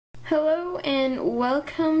Hello and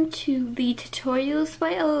welcome to the Tutorials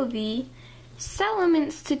by LOV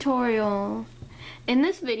Salamence tutorial. In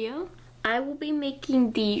this video, I will be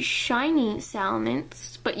making the shiny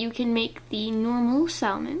Salamence, but you can make the normal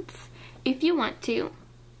Salamence if you want to.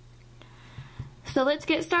 So let's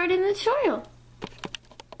get started in the tutorial.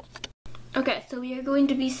 Okay, so we are going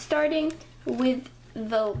to be starting with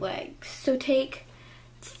the legs. So take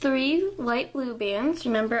 3 light blue bands.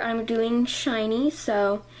 Remember, I'm doing shiny,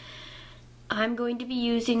 so I'm going to be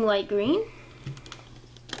using light green.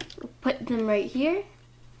 Put them right here.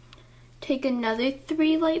 Take another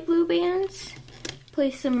 3 light blue bands,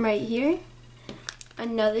 place them right here.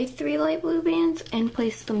 Another 3 light blue bands and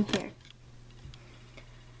place them here.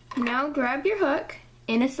 Now grab your hook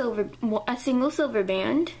in a single silver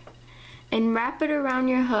band and wrap it around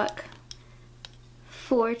your hook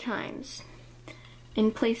 4 times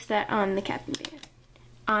and place that on the capping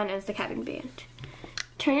band, as the capping band.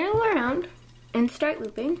 Turn it around and start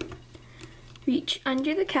looping. Reach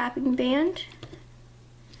under the capping band.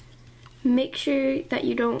 Make sure that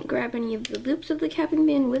you don't grab any of the loops of the capping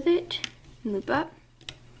band with it. And loop up.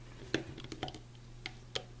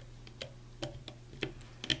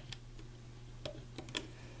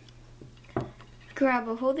 Grab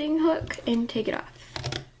a holding hook and take it off.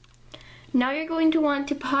 Now you're going to want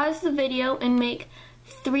to pause the video and make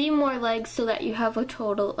 3 more legs so that you have a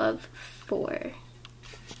total of 4.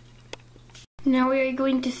 Now we are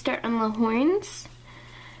going to start on the horns.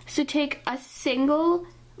 So take a single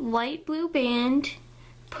light blue band,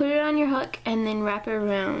 put it on your hook, and then wrap it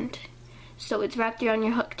around. So it's wrapped around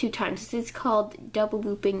your hook 2 times. This is called double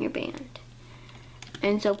looping your band.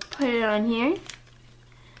 And so put it on here,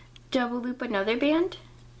 double loop another band,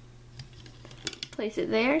 place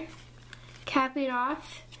it there, cap it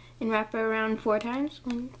off, and wrap it around 4 times.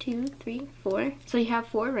 1, 2, 3, 4. So you have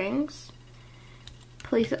 4 rings.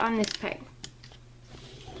 Place it on this peg.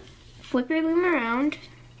 Flip your loom around.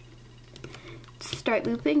 Start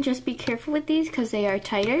looping. Just be careful with these because they are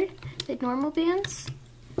tighter than normal bands.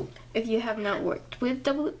 If you have not worked with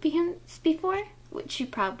double loop bands before, which you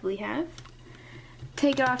probably have.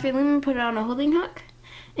 Take it off your loom and put it on a holding hook.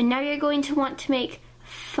 And now you're going to want to make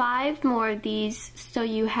 5 more of these so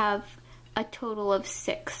you have a total of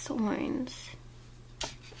 6 horns.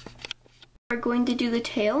 We're going to do the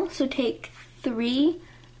tail, so take 3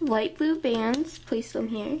 light blue bands, place them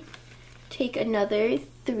here. Take another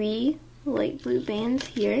 3 light blue bands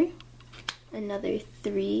here. Another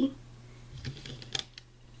 3.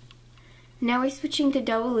 Now we're switching to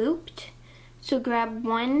double looped. So grab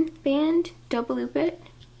 1 band, double loop it,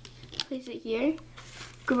 place it here.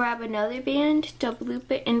 Grab another band, double loop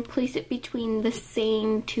it, and place it between the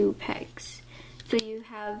same 2 pegs. So you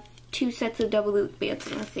have 2 sets of double loop bands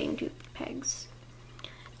on the same 2 pegs.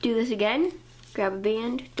 Do this again. Grab a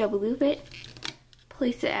band, double loop it,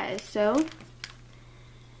 place it as so,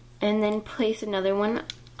 and then place another one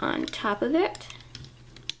on top of it.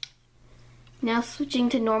 Now switching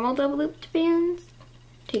to normal double looped bands,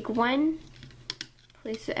 take 1,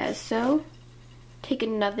 place it as so, take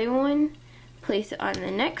another one, place it on the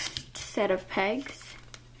next set of pegs,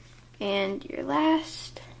 and your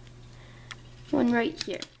last one right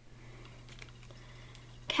here.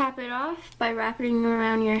 Cap it off by wrapping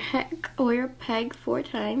around your hook or your peg 4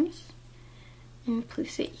 times and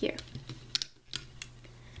place it here.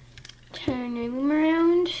 Turn your loom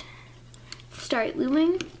around, start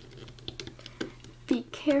looming. Be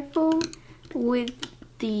careful with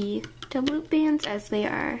the double loop bands as they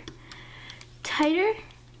are tighter.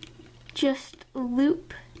 Just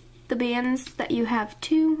loop the bands that you have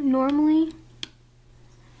 2 normally.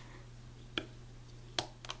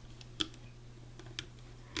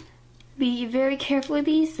 Be very careful with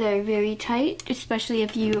these, they're very tight, especially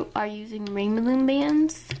if you are using rainbow loom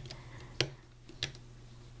bands.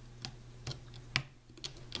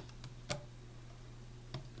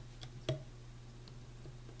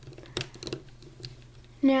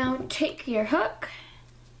 Now take your hook,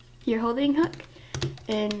 your holding hook,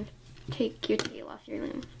 and take your tail off your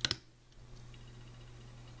loom.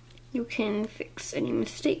 You can fix any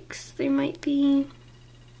mistakes there might be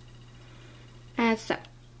as so.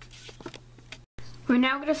 We're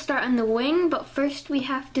now going to start on the wing, but first we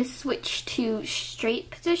have to switch to straight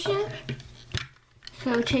position.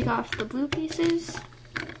 So take off the blue pieces.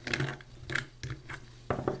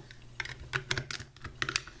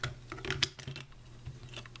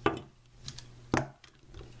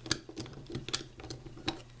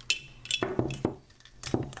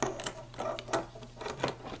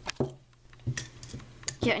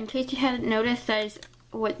 Yeah, in case you hadn't noticed, that is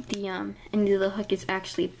what the end of the hook is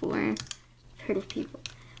actually for. I've heard of people.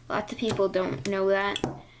 Lots of people don't know that.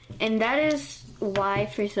 And that is why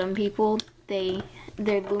for some people, their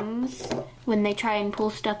looms, when they try and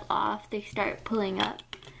pull stuff off, they start pulling up.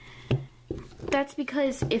 That's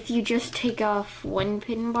because if you just take off one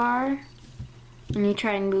pin bar and you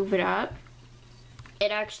try and move it up,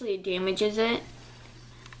 it actually damages it.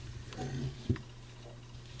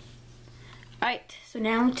 Alright, so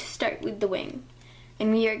now to start with the wing.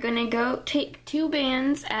 And we are gonna take 2 red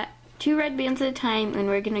bands at a time, and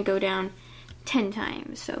we're gonna go down 10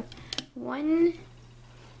 times. So 1,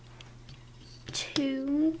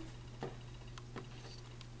 2,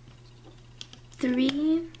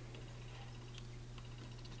 3,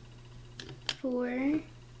 4,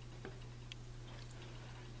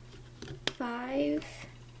 5,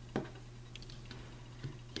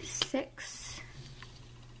 6,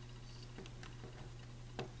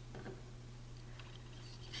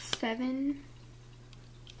 7,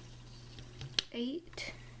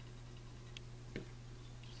 8,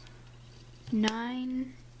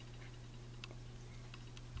 9,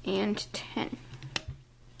 and 10.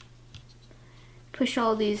 Push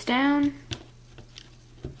all these down.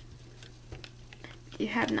 If you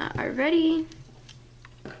have not already,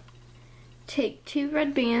 take 2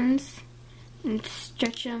 red bands and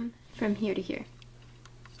stretch them from here to here.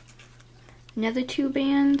 Another 2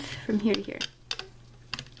 bands from here to here.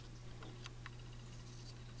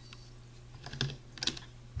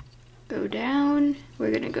 Go down.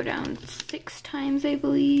 We're gonna go down 6 times, I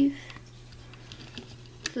believe.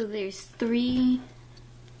 So there's 3,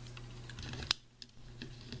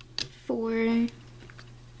 4,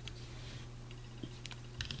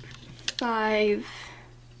 5,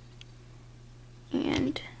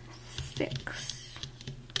 and 6.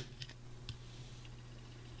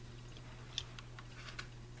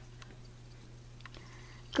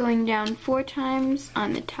 Going down 4 times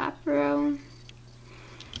on the top row.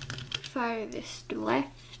 Farthest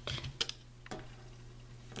left.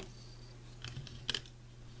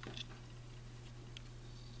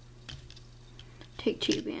 Take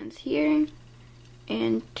 2 bands here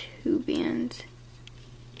and 2 bands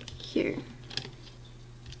here.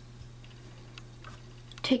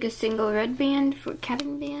 Take a single red band for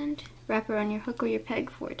capping band, wrap around your hook or your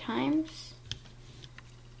peg 4 times.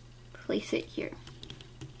 Place it here.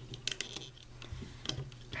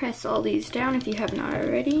 Press all these down if you have not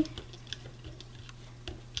already.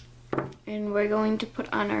 And we're going to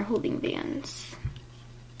put on our holding bands.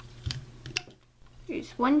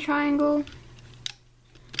 Here's 1 triangle,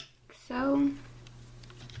 like so.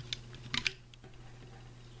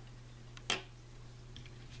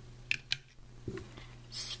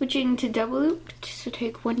 Switching to double looped, so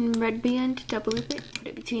take 1 red band, double loop it, put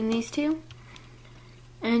it between these 2.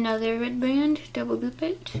 And another red band, double loop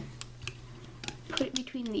it, put it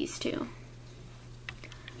between these 2.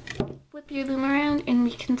 Flip your loom around and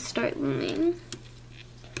we can start looming.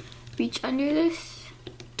 Reach under this,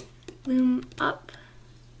 loom up,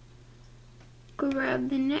 grab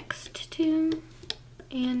the next 2,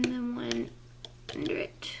 and the one under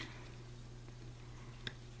it.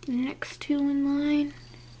 The next 2 in line.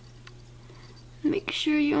 Make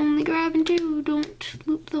sure you're only grabbing 2, don't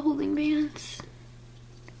loop the holding bands.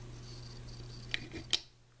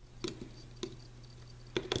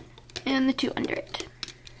 And the 2 under it.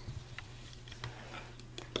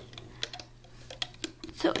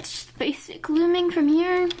 So it's basic looming from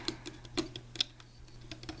here.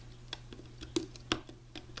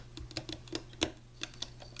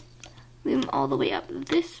 Loom all the way up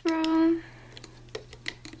this row.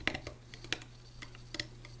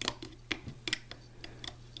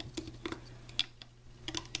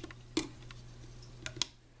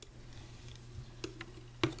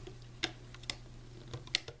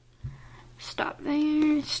 Stop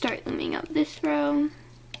there, start looming up this row.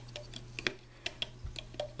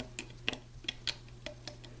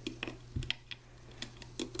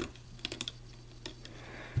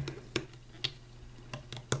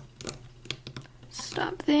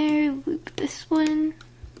 Stop there, loop this one,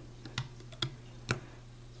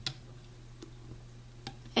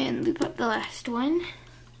 and loop up the last one.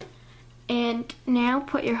 And now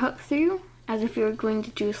put your hook through as if you were going to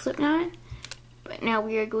do a slip knot, but now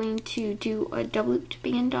we are going to do a double looped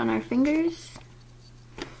band on our fingers.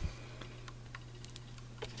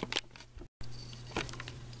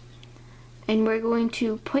 And we're going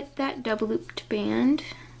to put that double looped band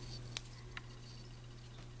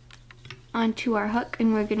onto our hook,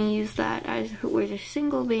 and we're going to use that as if it was a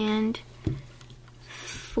single band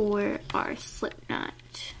for our slip knot.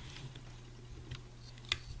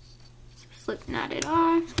 So slip knot it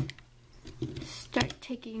off, start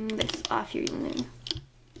taking this off your loom.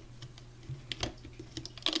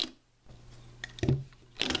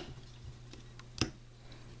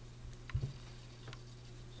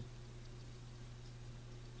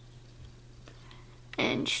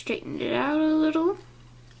 and straighten it out a little.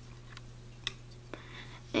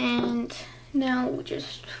 And now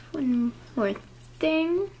just one more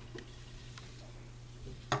thing.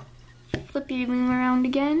 Flip your loom around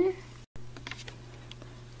again.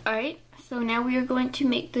 Alright, so now we are going to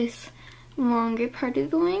make this longer part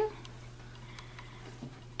of the wing.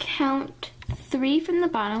 Count 3 from the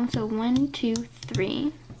bottom, so 1, 2,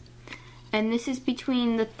 3. And this is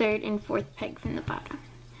between the 3rd and 4th peg from the bottom.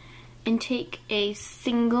 And take a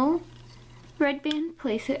single red band,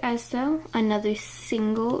 place it as so, another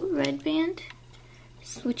single red band,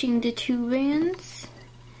 switching to 2 bands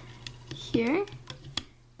here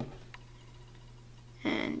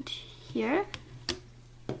and here,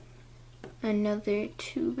 another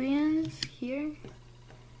 2 bands here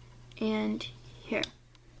and here.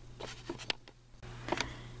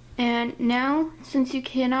 And now, since you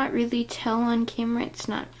cannot really tell on camera, it's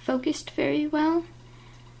not focused very well,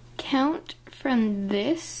 count from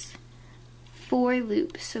this 4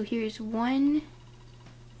 loops. So here's 1,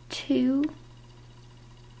 2,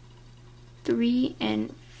 3,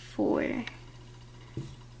 and 4.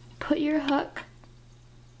 Put your hook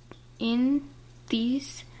in the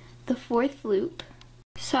 4th loop.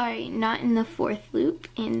 Sorry, not in the 4th loop,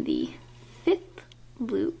 in the 5th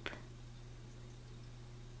loop.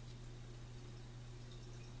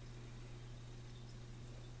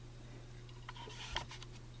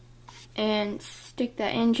 And stick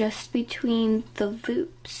that in just between the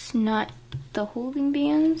loops, not the holding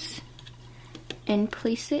bands, and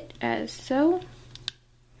place it as so.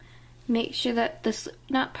 Make sure that the slip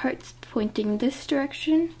knot part's pointing this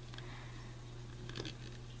direction.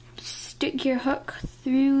 Stick your hook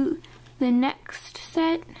through the next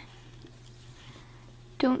set.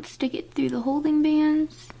 Don't stick it through the holding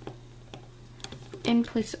bands, and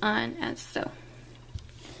place on as so.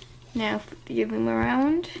 Now flip your loom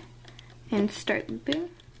around and start looping.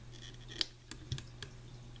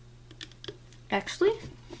 Actually,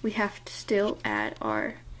 we have to still add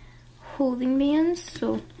our holding bands,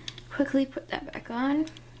 so quickly put that back on.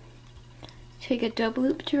 Take a double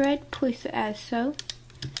looped red, place it as so,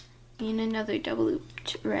 and another double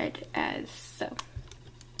looped red as so.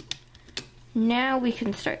 Now we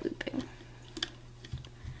can start looping.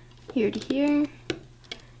 Here to here,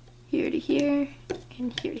 here to here,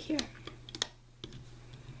 and here to here.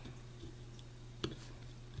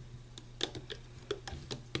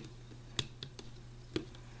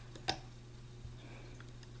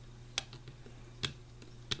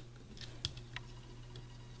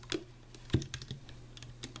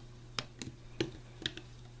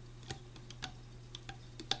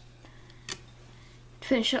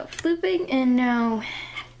 Finish up looping, and now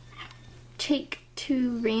take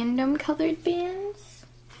 2 random colored bands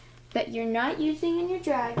that you're not using in your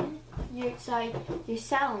dragon, your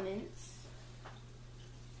Salamence.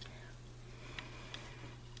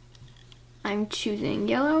 I'm choosing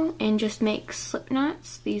yellow, and just make slip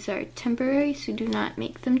knots. These are temporary, so do not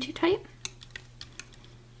make them too tight.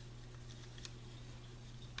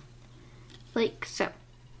 Like so.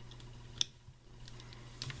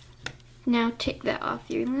 Now take that off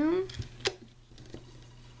your loom.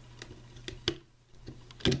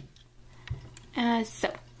 As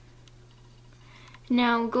so.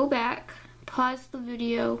 Now go back, pause the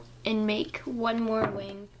video, and make one more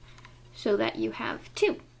wing so that you have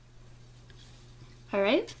 2.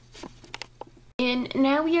 Alright? And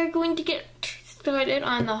now we are going to get started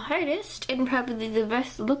on the hardest and probably the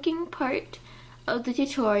best looking part of the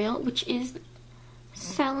tutorial, which is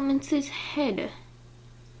Salaменce's head.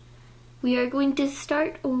 We are going to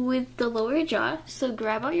start with the lower jaw, so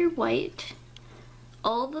grab out your white.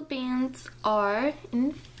 All the bands are,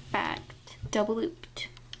 in fact, double looped.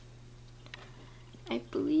 I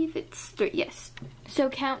believe it's 3, yes.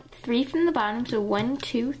 So count 3 from the bottom, so 1,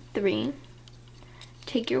 2, 3.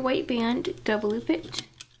 Take your white band, double loop it.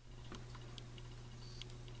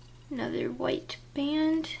 Another white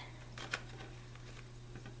band.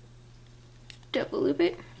 Double loop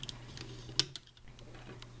it.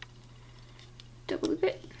 Double loop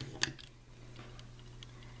it,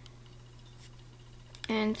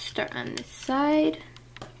 and start on this side.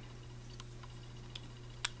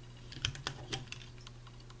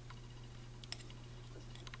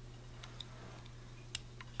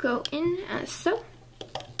 Go in as so.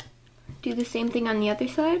 Do the same thing on the other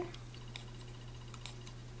side.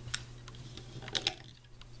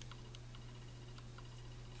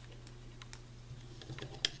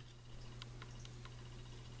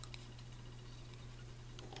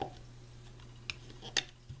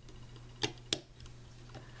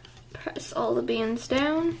 Press all the bands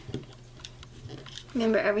down.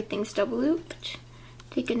 Remember, everything's double looped.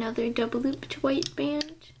 Take another double looped white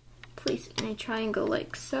band, place it in a triangle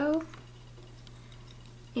like so,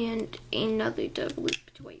 and another double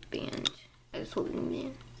looped white band as holding it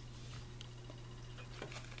in.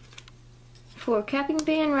 For a capping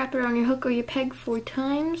band, wrap it around your hook or your peg 4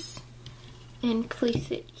 times and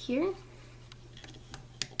place it here.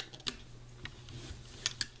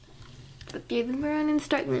 Flip your loom around and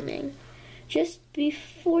start looming. Just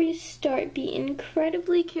before you start, be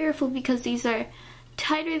incredibly careful because these are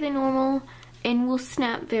tighter than normal and will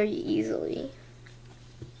snap very easily.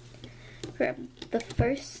 Grab the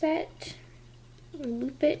first set,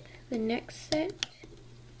 loop it, the next set,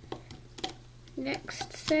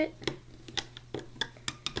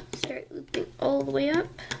 start looping all the way up.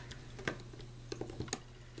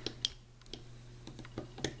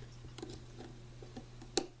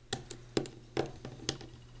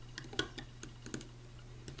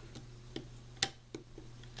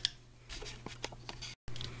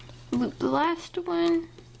 Loop the last one.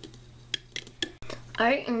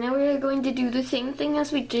 Alright, and now we're going to do the same thing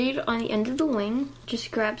as we did on the end of the wing. Just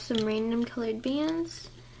grab some random colored bands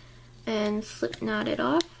and slip knot it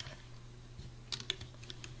off.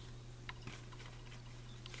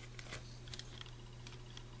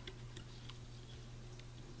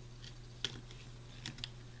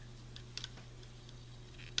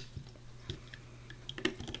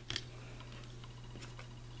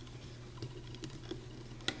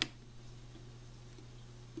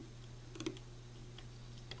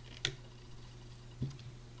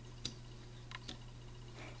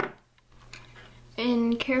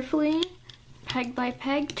 And carefully, peg by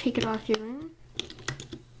peg, take it off your loom.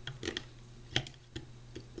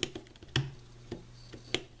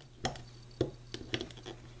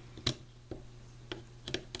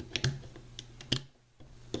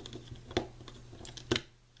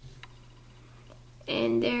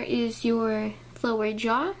 And there is your lower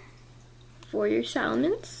jaw for your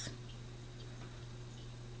Salamence.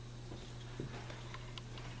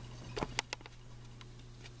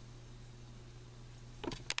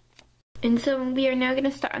 And so we are now going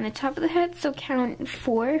to start on the top of the head, so count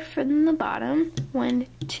 4 from the bottom. 1,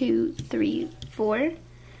 2, 3, 4.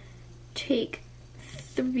 Take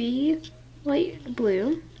 3 light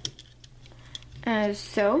blue, as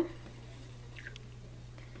so.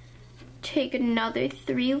 Take another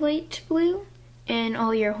 3 light blue and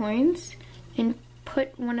all your horns, and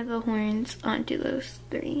put one of the horns onto those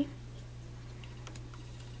 3.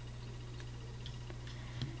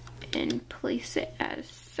 And place it as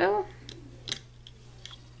so.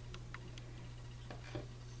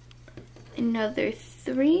 Another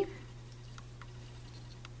 3.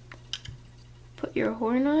 Put your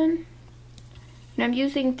horn on. And I'm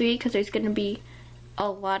using 3 because there's going to be a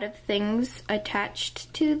lot of things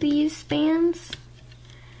attached to these bands,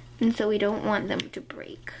 and so we don't want them to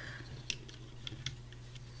break.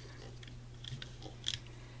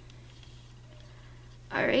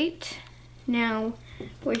 Alright, now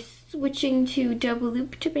we're switching to double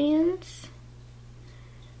looped bands.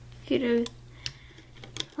 Get a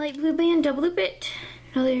light blue band, double loop it.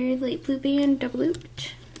 Another light blue band, double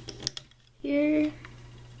looped. Here.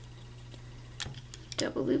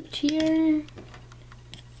 Double looped here.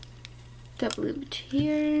 Double looped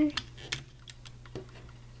here.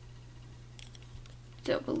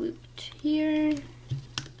 Double looped here.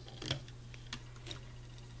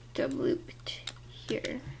 Double looped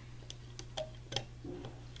here.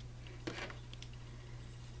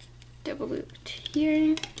 Double looped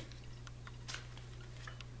here.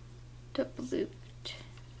 Double looped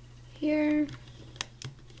here,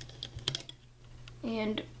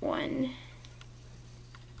 and 1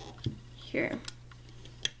 here.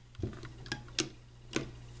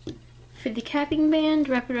 For the capping band,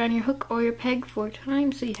 wrap it around your hook or your peg 4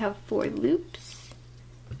 times so you have 4 loops.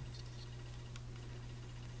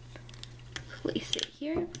 Place it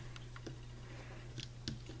here.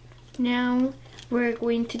 Now we're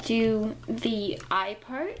going to do the eye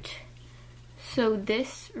part. So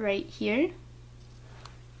this right here,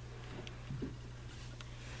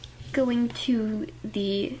 going to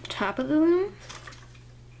the top of the loom,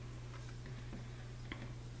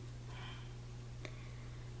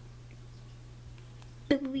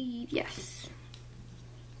 believe, yes.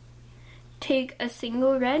 Take a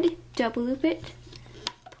single red, double loop it,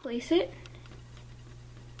 place it,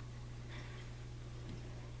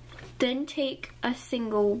 then take a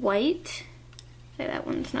single white, okay, that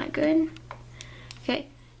one's not good. Okay,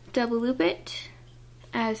 double loop it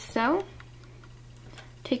as so.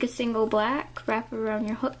 Take a single black, wrap it around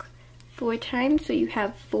your hook 4 times so you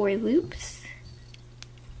have 4 loops.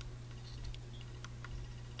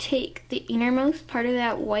 Take the innermost part of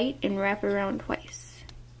that white and wrap it around twice.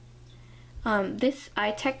 This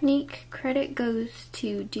eye technique credit goes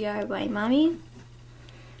to DIY Mommy.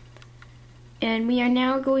 And we are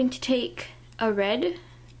now going to take a red,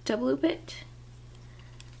 double loop it,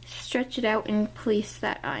 stretch it out, and place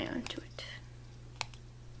that eye onto it.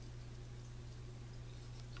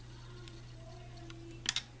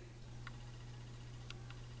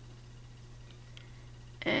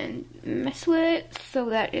 And mess with it so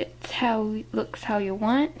that it looks how you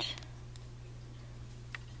want.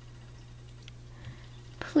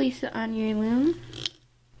 Place it on your loom.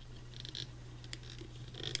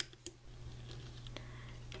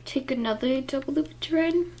 Take another double loop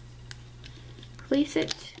thread, place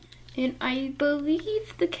it, and I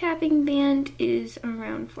believe the capping band is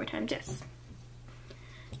around 4 times, yes.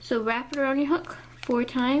 So wrap it around your hook 4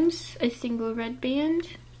 times, a single red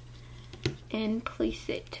band, and place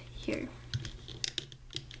it here.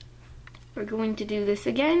 We're going to do this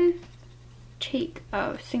again. Take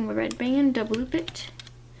a single red band, double loop it,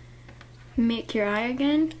 make your eye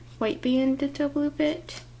again, white band to double loop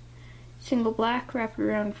it, single black, wrap it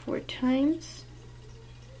around 4 times.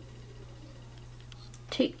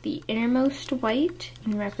 Take the innermost white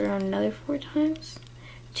and wrap it around another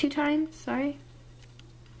 2 times, sorry.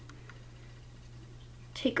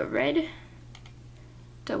 Take a red,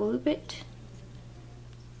 double loop it,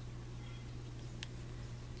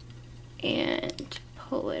 and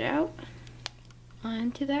pull it out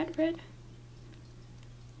onto that red.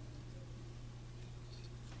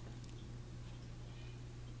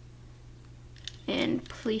 And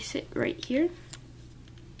place it right here.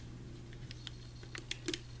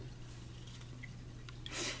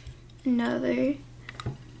 Another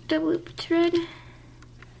double loop thread.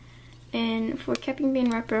 And for capping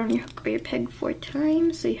band, wrap around your hook or your peg 4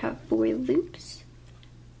 times so you have 4 loops.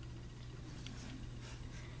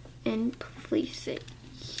 And place it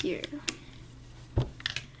here.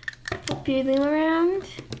 Flip your loom around.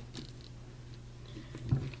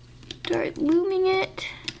 Start looming it.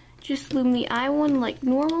 Just loom the eye one like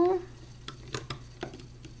normal.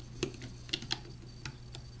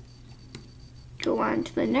 Go on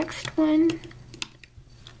to the next one.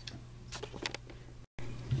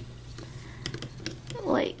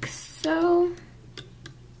 Like so.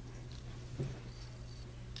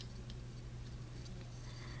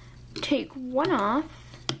 Take one off.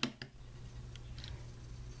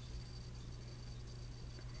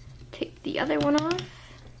 Take the other one off.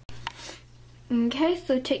 Okay,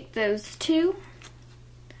 so take those 2.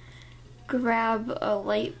 Grab a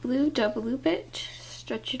light blue, double loop it,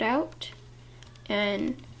 stretch it out,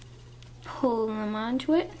 and pull them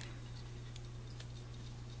onto it.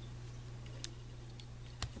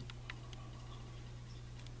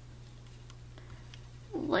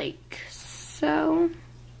 Like so.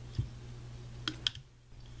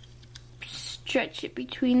 Stretch it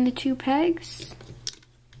between the 2 pegs.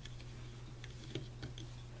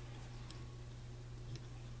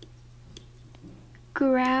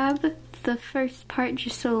 Grab the first part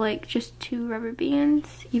just 2 rubber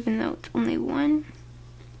bands, even though it's only 1.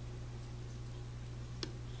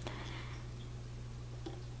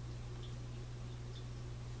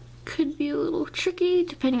 Could be a little tricky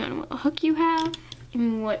depending on what hook you have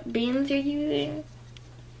and what bands you're using.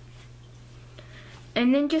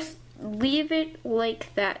 And then just leave it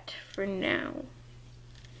like that for now.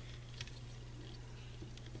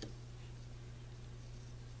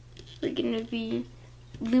 We're gonna be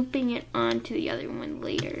looping it onto the other one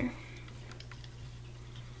later.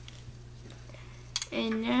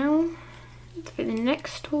 And now for the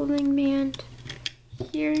next holding band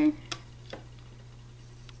here.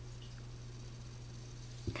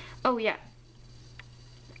 Oh yeah.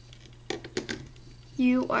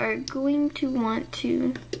 You are going to want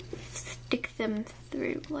to stick them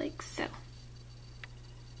through like so.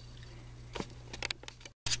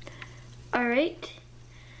 Alright.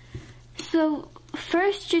 So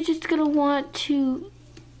first you're just going to want to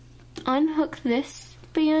unhook this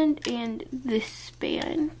band and this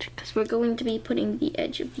band because we're going to be putting the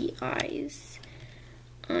edge of the eyes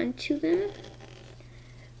onto them.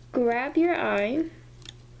 Grab your eye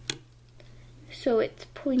so it's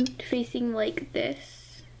point facing like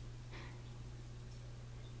this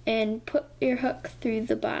and put your hook through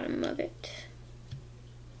the bottom of it.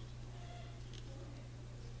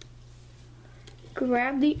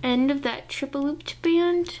 Grab the end of that triple looped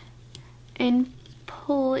band and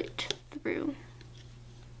pull it through.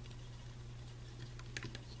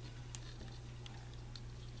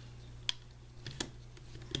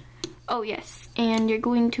 Oh yes, and you're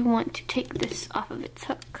going to want to take this off of its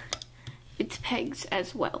hook, its pegs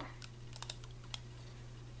as well.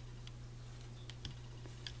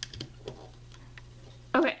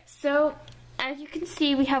 Okay, so as you can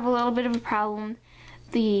see, we have a little bit of a problem.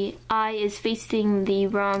 The eye is facing the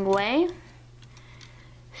wrong way.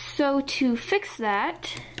 So to fix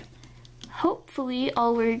that, hopefully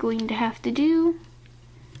all we're going to have to do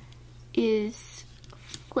is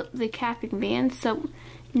flip the capping band. So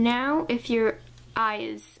now if your eye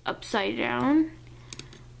is upside down,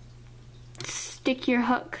 stick your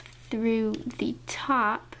hook through the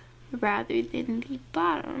top rather than the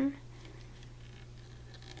bottom.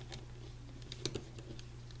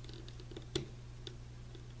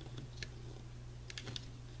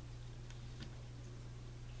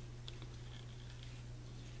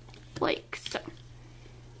 Like so.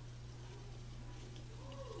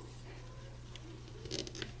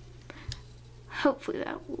 Hopefully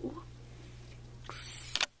that will work.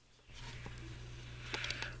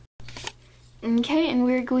 Okay, and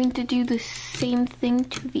we're going to do the same thing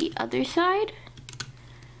to the other side.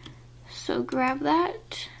 So grab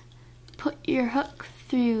that, put your hook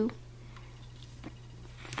through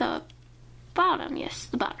the bottom, yes,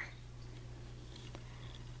 the bottom.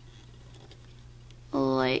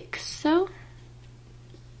 Like so.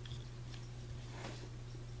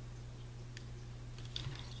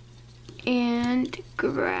 And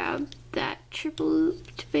grab that triple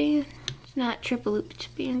looped band. It's not triple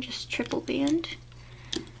looped band, just triple band.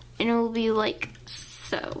 And it will be like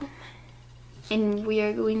so. And we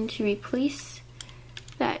are going to replace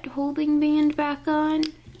that holding band back on.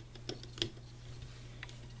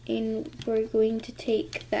 And we're going to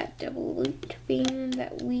take that double looped band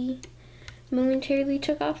that we momentarily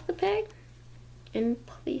took off the peg and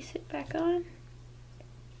place it back on.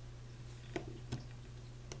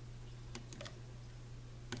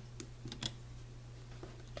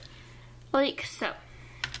 Like so.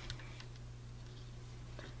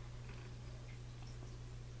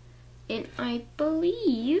 And I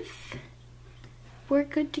believe we're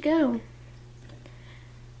good to go.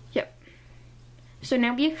 Yep. So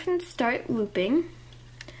now we can start looping.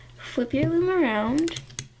 Flip your loom around.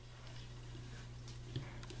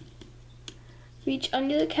 Reach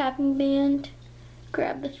under the capping band,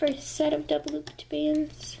 grab the first set of double looped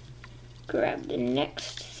bands, grab the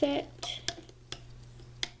next set,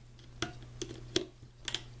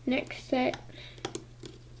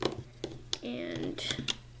 and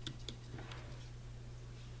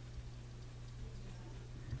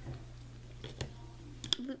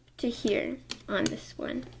loop to here on this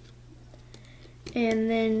one. And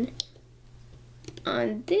then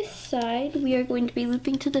on this side, we are going to be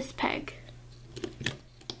looping to this peg.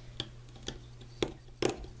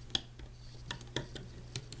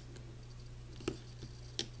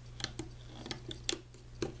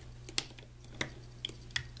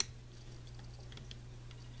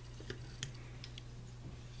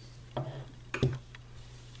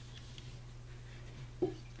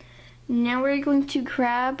 Now we're going to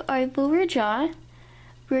grab our lower jaw.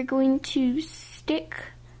 We're going to stick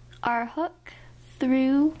our hook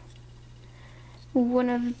through one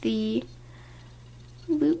of the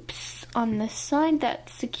loops on the side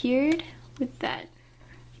that's secured with that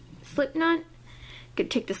slip knot. Gonna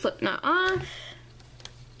take the slip knot off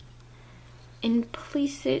and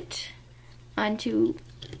place it onto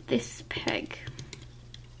this peg.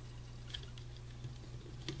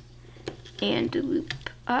 And loop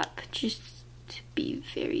up, just to be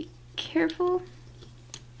very careful.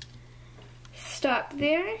 Stop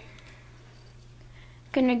there.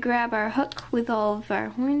 Gonna grab our hook with all of our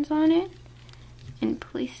horns on it and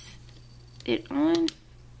place it on.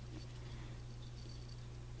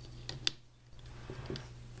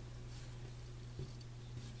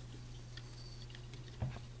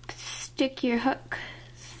 Stick your hook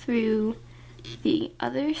through the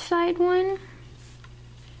other side one.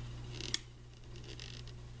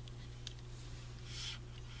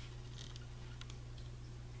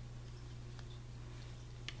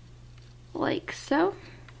 Like so.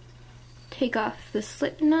 Take off the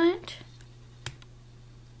slip knot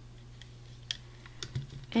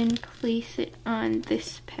and place it on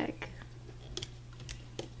this peg.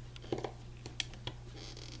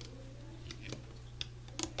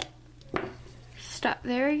 Stop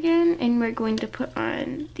there again, and we're going to put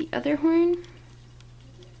on the other horn.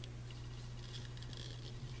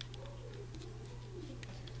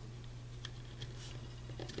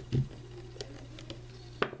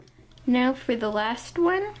 Now for the last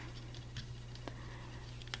one,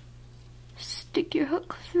 stick your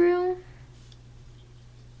hook through,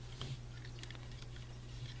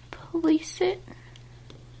 place it,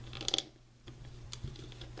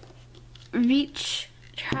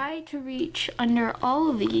 try to reach under all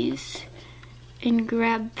of these and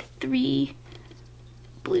grab the 3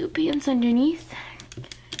 blue bands underneath.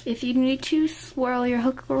 If you need to, swirl your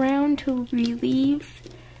hook around to relieve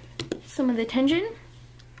some of the tension.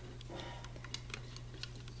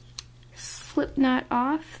 Slip knot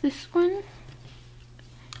off this one,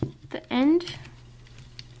 the end.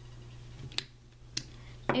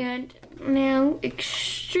 And now,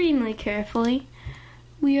 extremely carefully,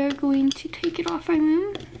 we are going to take it off our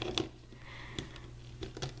loom.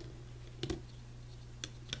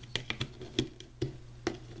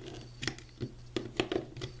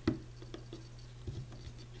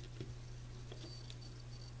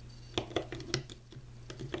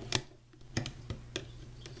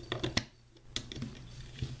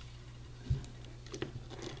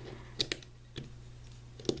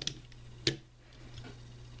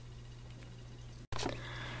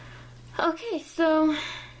 Okay, so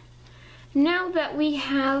now that we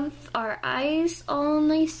have our eyes all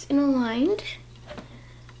nice and aligned,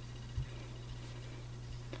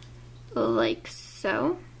 like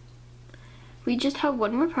so, we just have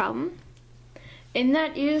one more problem, and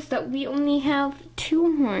that is that we only have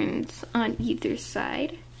 2 horns on either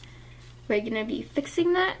side. We're gonna be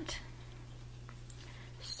fixing that.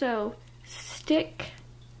 So stick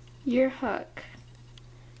your hook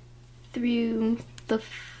through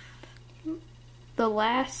the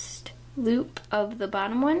last loop of the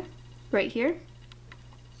bottom one right here.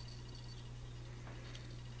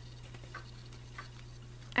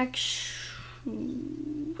 Actually,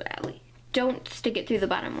 don't stick it through the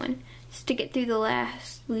bottom one. Stick it through the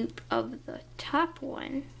last loop of the top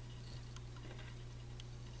one.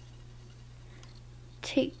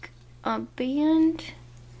 Take a band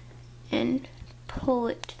and pull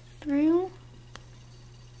it through.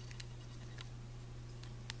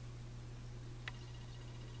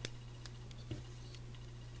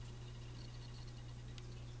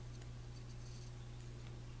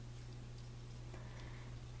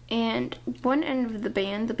 And one end of the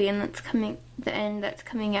end that's coming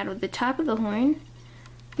out of the top of the horn,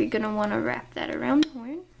 you're gonna want to wrap that around the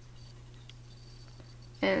horn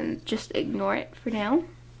and just ignore it for now.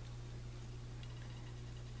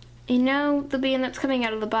 And now the band that's coming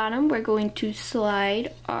out of the bottom, we're going to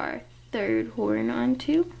slide our 3rd horn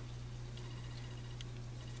onto.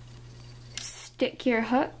 Stick your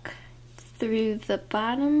hook through the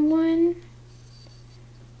bottom one.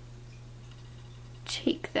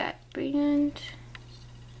 Take that band,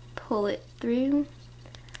 pull it through,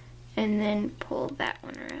 and then pull that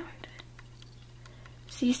one around.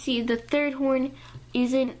 So you see the 3rd horn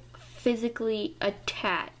isn't physically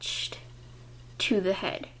attached to the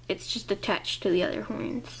head. It's just attached to the other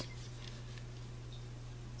horns.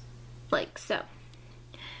 Like so.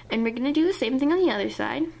 And we're gonna do the same thing on the other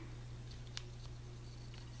side.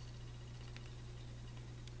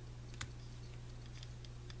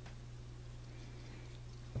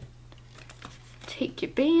 Take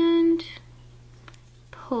your band,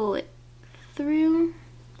 pull it through,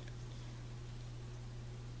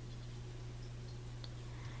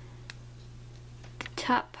 the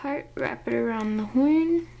top part, wrap it around the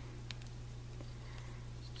horn,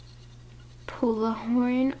 pull the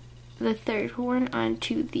horn, the 3rd horn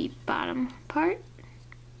onto the bottom part,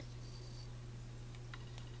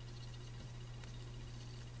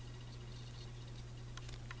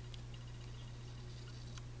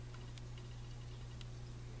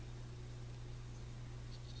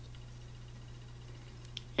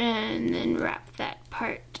 and then wrap that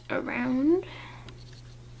part around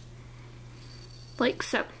like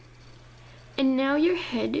so. And now your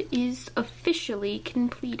head is officially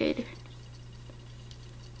completed.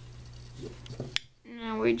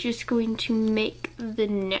 Now we're just going to make the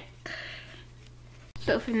neck.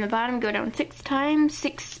 So from the bottom, go down 6 times,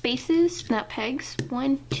 6 spaces, not pegs.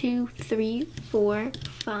 1, 2, 3, 4,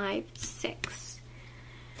 5, 6.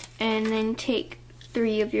 And then take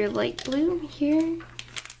 3 of your light blue here.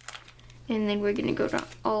 And then we're gonna go down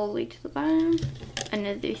all the way to the bottom.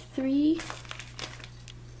 Another 3.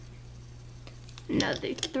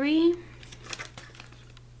 Another 3.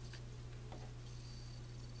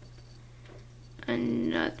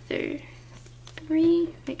 Another 3.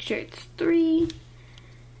 Make sure it's 3.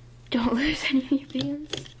 Don't lose any of your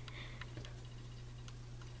bands.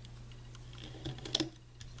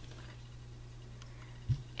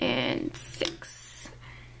 And 6.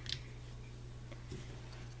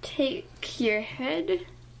 Take your head,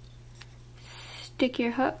 stick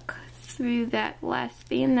your hook through that last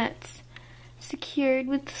band that's secured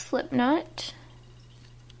with the slip knot.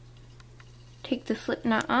 Take the slip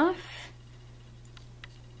knot off.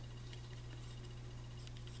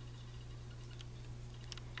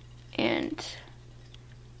 And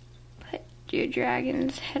put your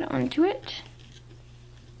dragon's head onto it.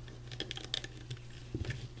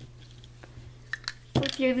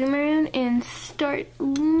 flip your loom around and start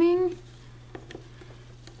looming.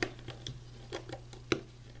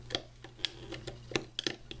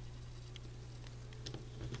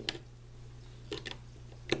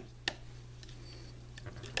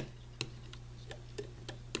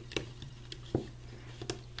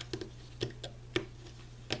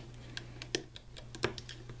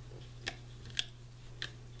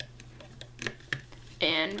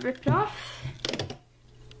 And rip it off.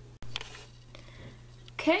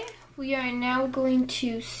 Okay, we are now going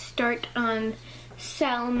to start on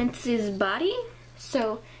Salaменce's body.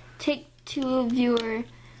 So take 2 of your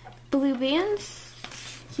blue bands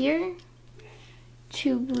here,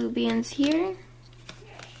 2 blue bands here,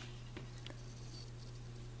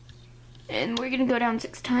 and we're gonna go down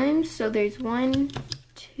 6 times. So there's 1,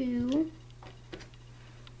 2,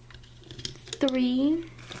 3,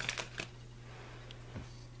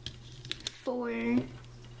 4,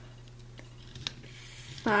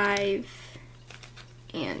 5,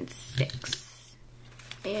 and 6.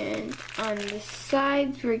 And on the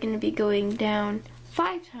sides, we're going to be going down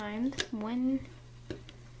 5 times. 1,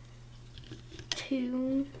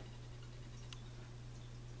 2,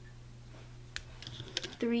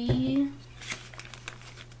 3,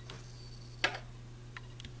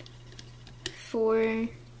 4,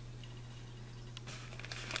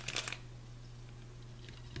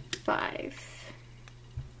 5.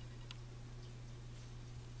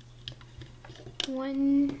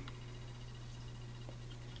 1,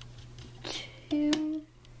 2,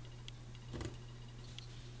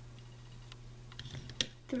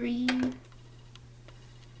 3,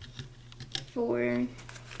 4,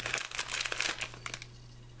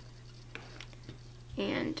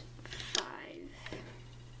 and 5.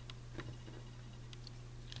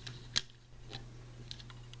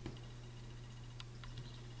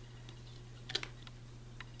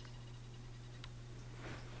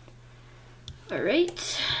 All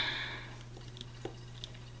right.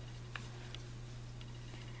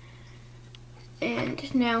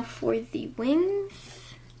 And now for the wings.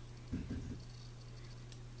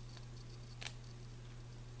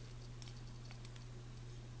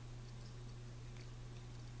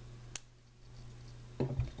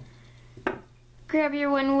 Grab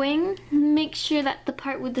your one wing. Make sure that the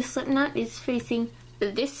part with the slip knot is facing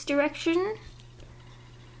this direction.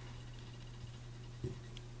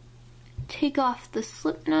 Take off the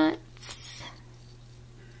slip knots.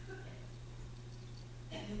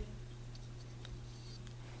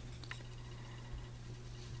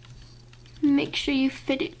 Make sure you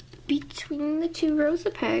fit it between the 2 rows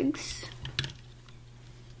of pegs.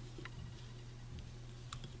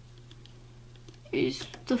 Is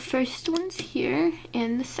the first one's here,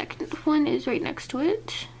 and the second one is right next to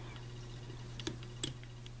it.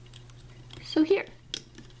 So here.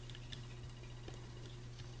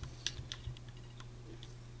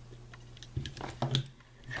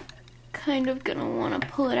 Kind of gonna want to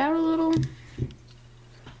pull it out a little.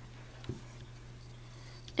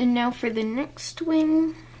 And now for the next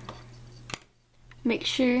wing, make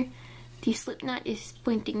sure the slip knot is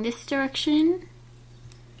pointing this direction.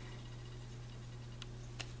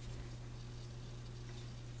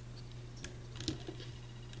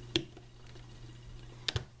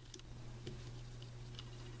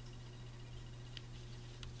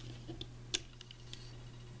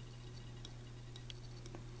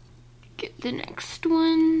 Get the next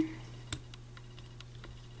one.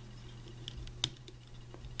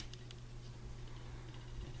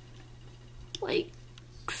 Like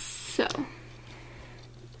so.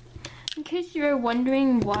 In case you were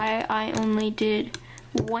wondering why I only did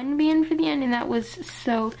 1 band for the end, and that was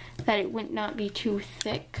so that it would not be too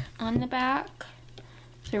thick on the back.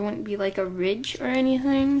 So there wouldn't be like a ridge or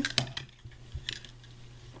anything.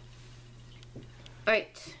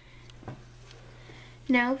 Alright.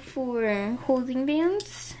 Now for holding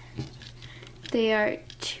bands. They are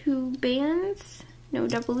 2 bands, no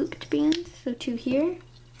double looped bands, so 2 here.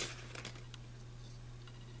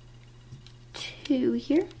 2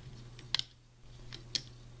 here.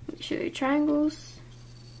 Make sure they're triangles.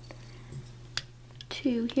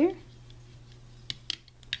 2 here.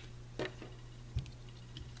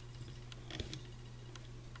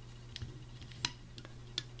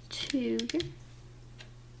 2 here.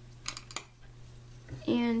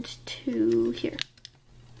 And 2 here.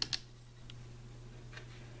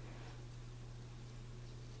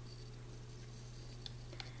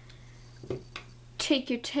 Take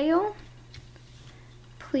your tail,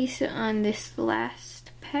 place it on this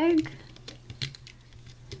last peg.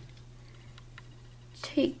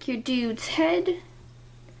 Take your dude's head,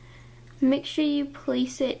 make sure you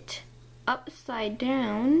place it upside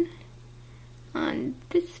down on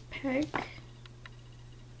this peg.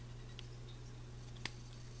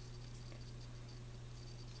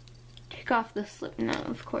 Take off the slip knot,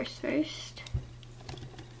 of course, first.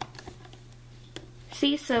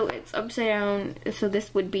 See, so it's upside down, so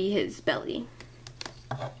this would be his belly.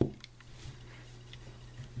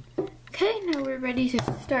 Okay, now we're ready to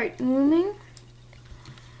start looming.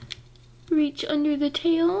 Reach under the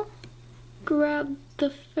tail, grab the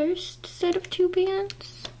first set of 2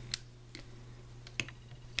 bands,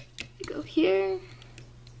 go here,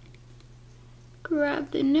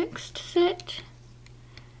 grab the next set.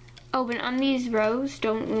 Oh, and on these rows,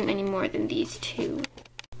 don't loom any more than these 2.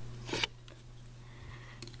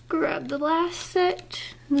 Grab the last set,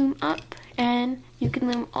 loom up, and you can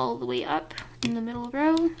loom all the way up in the middle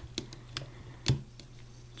row.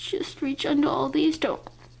 Just reach under all these, don't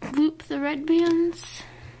loop the red bands.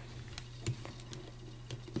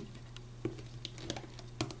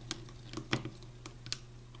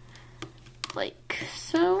 Like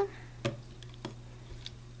so.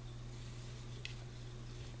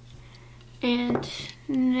 And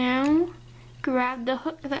now grab the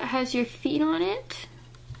hook that has your feet on it.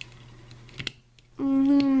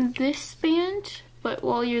 Loom this band, but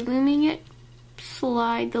while you're looming it,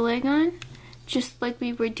 slide the leg on, just like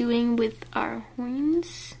we were doing with our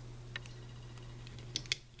horns.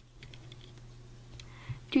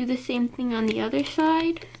 Do the same thing on the other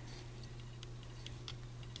side.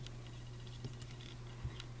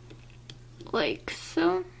 Like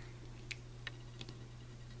so.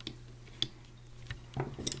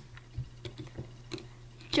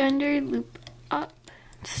 Gender, loop up,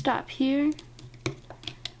 stop here.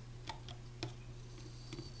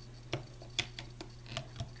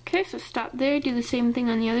 Okay, so stop there, do the same thing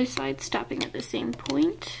on the other side, stopping at the same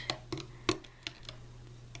point.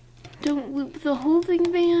 Don't loop the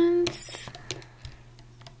holding bands.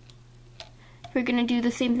 We're gonna do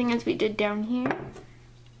the same thing as we did down here.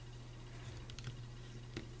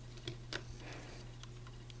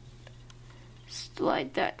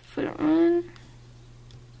 Slide that foot on.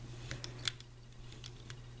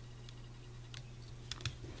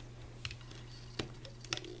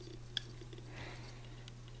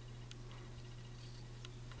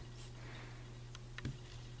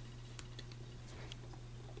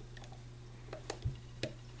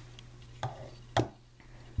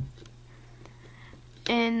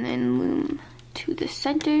 And then loom to the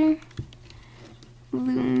center,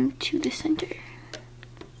 loom to the center.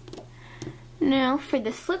 Now for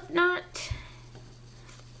the slip knot,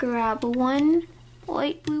 grab 1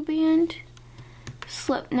 light blue band,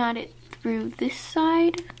 slip knot it through this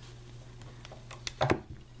side.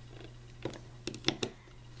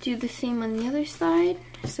 Do the same on the other side,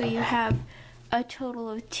 so you have a total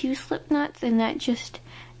of 2 slip knots, and that just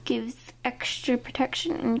gives extra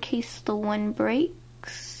protection in case the one breaks.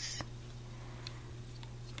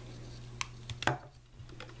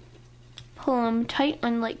 Pull them tight,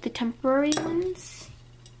 unlike the temporary ones.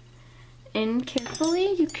 And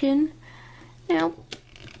carefully, you can now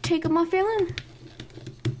take them off your loom.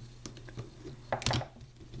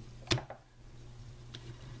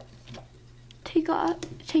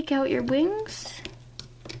 Take out your wings.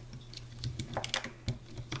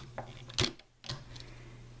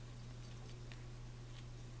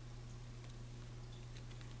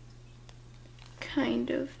 Kind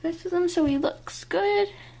of mess with them so he looks good.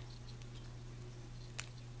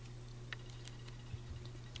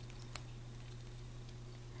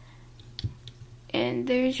 And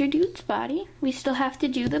there's your dude's body. We still have to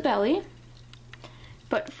do the belly.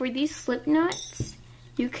 But for these slip knots,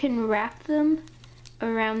 you can wrap them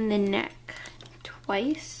around the neck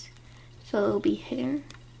twice, so they'll be hidden.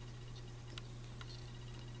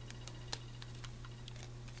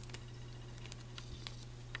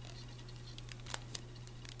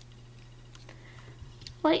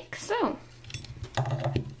 Like so.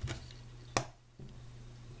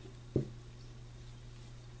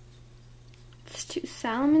 It's 2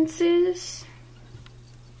 Salamances.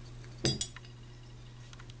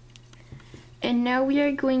 And now we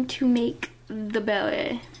are going to make the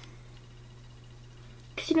belly.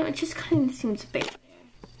 Because you know, it just kind of seems big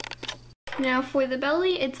there. Now for the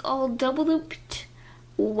belly, it's all double looped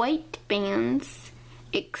white bands,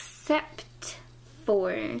 except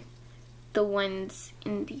for the ones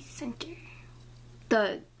in the center.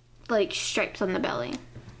 The, like, stripes on the belly.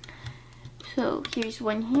 So here's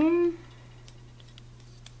one here.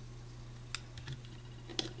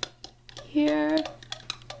 Here.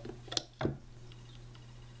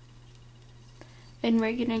 And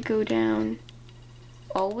we're gonna go down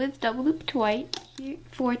all with double looped white here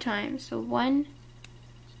 4 times. So 1,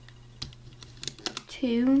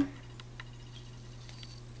 2,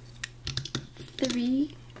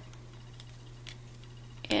 3,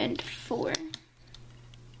 and 4.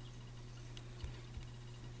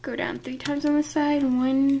 Go down 3 times on the side.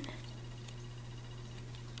 1,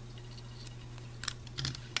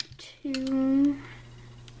 2,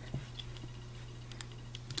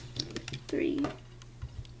 3.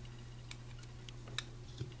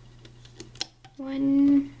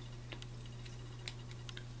 1,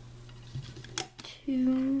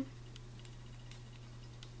 2,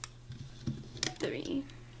 3.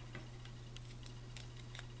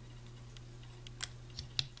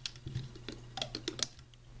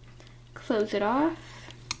 Close it off.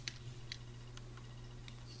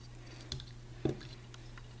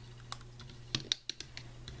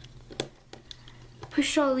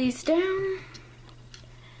 Push all these down.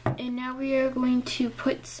 And now we are going to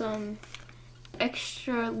put some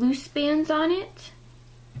extra loose bands on it.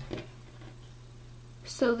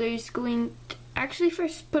 So there's going to, actually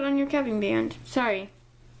first put on your capping band. Sorry.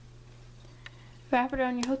 Wrap it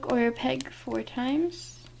on your hook or your peg 4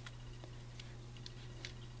 times.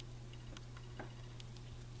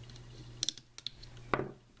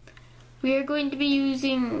 We are going to be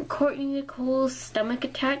using Courtney Nicole's stomach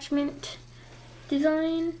attachment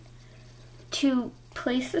design to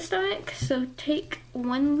place the stomach. So take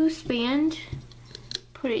 1 loose band,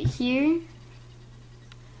 put it here,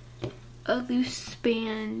 a loose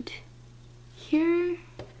band here,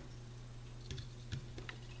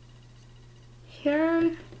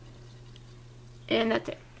 here, and that's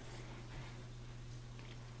it.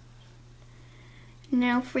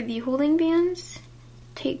 Now for the holding bands,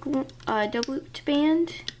 take a double looped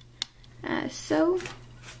band, as so.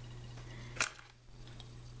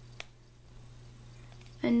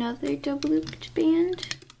 Another double looped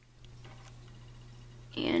band,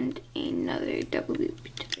 and another double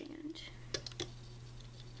looped band.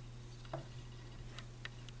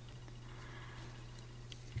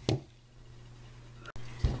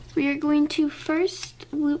 We are going to first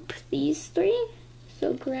loop these 3,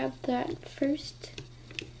 so grab that first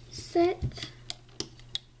set,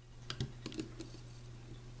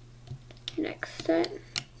 next set,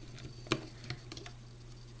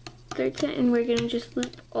 third set, and we're going to just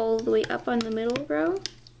loop all the way up on the middle row.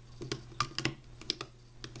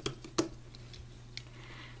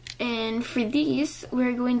 And for these,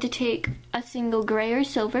 we're going to take a single gray or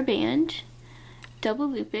silver band, double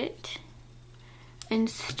loop it, and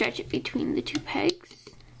stretch it between the 2 pegs.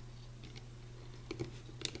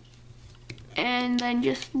 And then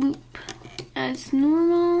just loop as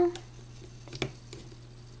normal.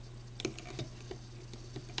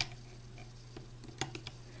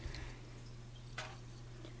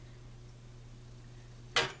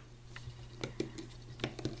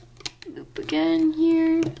 Loop again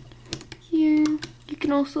here, here. You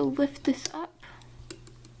can also lift this up.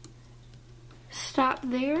 Stop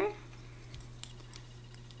there.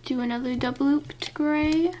 Do another double looped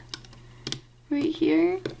gray right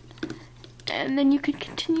here, and then you can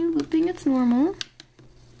continue looping as normal.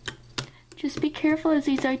 Just be careful as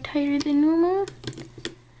these are tighter than normal.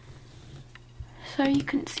 Sorry you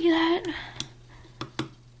couldn't see that.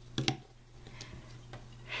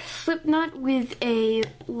 Slip knot with a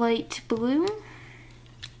light blue.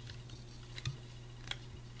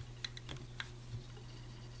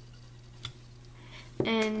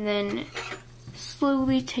 And then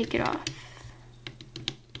slowly take it off.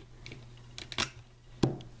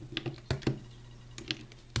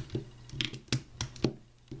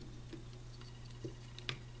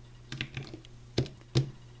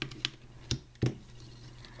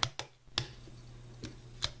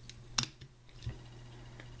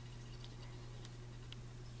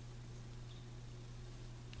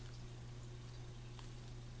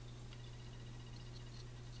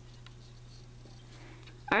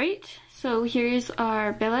 Alright, so here's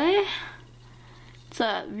our belly. It's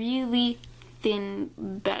a really thin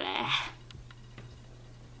belly.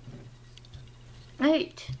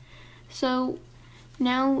 Alright, so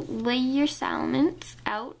now lay your Salamence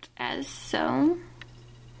out as so.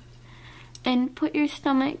 And put your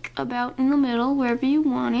stomach about in the middle, wherever you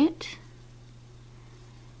want it.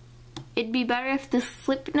 It'd be better if the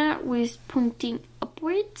slip knot was pointing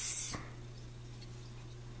upwards.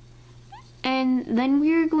 And then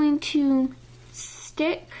we're going to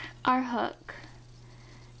stick our hook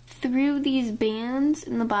through these bands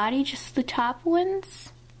in the body, just the top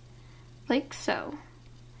ones, like so.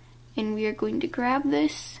 And we are going to grab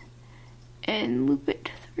this and loop it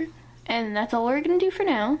through. And that's all we're going to do for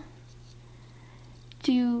now.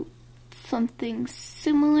 Do something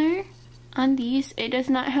similar on these. It does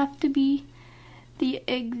not have to be the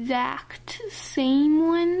exact same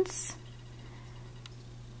ones.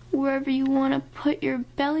 wherever you want to put your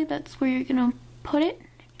belly, that's where you're going to put it.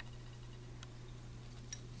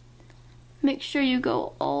 Make sure you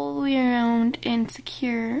go all the way around and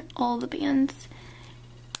secure all the bands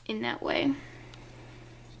in that way.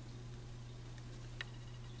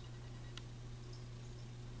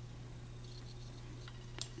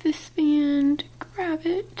 This band, grab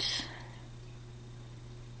it.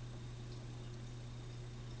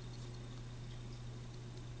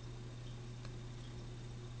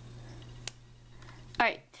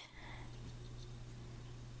 Alright.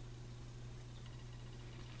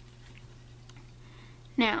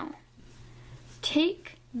 Now,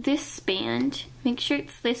 take this band, make sure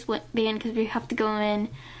it's this band because we have to go in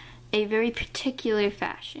a very particular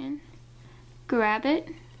fashion. Grab it,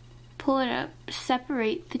 pull it up,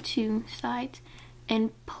 separate the two sides,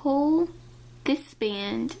 and pull this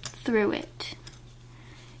band through it.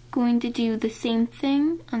 Going to do the same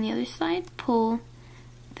thing on the other side, pull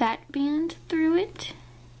that band through it,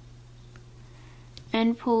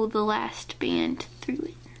 and pull the last band through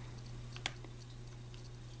it.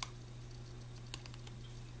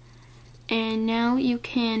 And now you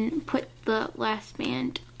can put the last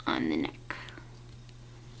band on the neck.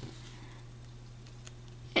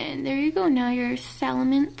 And there you go, now your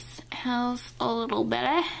Salamence has a little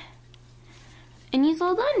better. And he's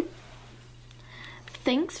all done.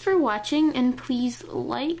 Thanks for watching, and please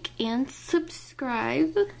like and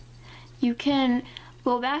subscribe. You can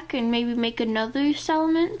go back and maybe make another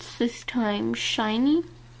Salamence, this time shiny, if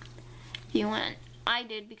you want. I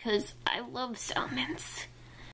did because I love Salamence.